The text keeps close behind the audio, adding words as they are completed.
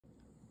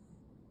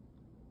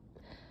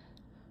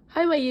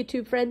Hi, my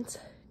YouTube friends.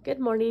 Good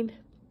morning.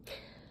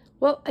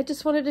 Well, I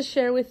just wanted to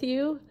share with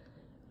you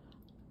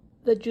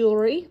the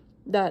jewelry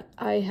that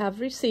I have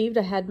received.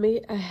 I have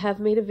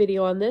made a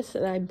video on this,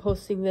 and I'm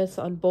posting this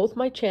on both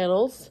my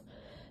channels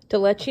to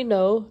let you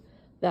know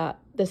that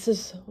this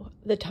is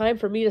the time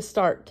for me to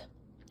start.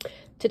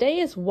 Today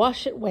is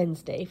Wash It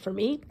Wednesday for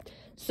me,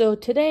 so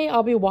today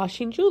I'll be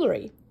washing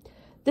jewelry.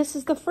 This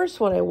is the first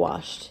one I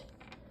washed.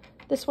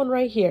 This one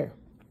right here.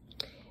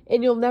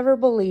 And you'll never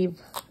believe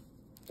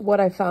what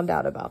I found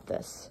out about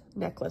this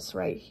necklace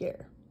right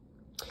here.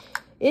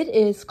 It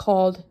is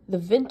called the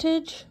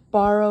Vintage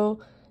Barro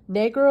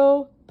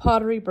Negro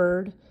Pottery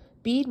Bird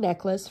bead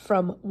necklace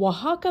from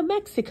Oaxaca,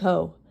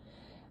 Mexico.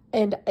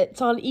 And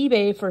it's on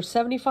eBay for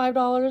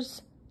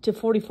 $75 to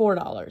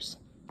 $44.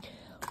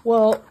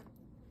 Well,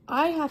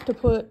 I have to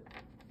put,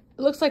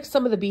 it looks like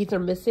some of the beads are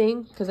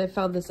missing because I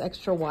found this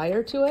extra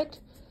wire to it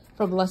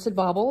from Blessed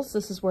Baubles.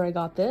 This is where I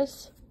got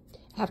this.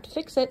 I have to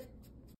fix it.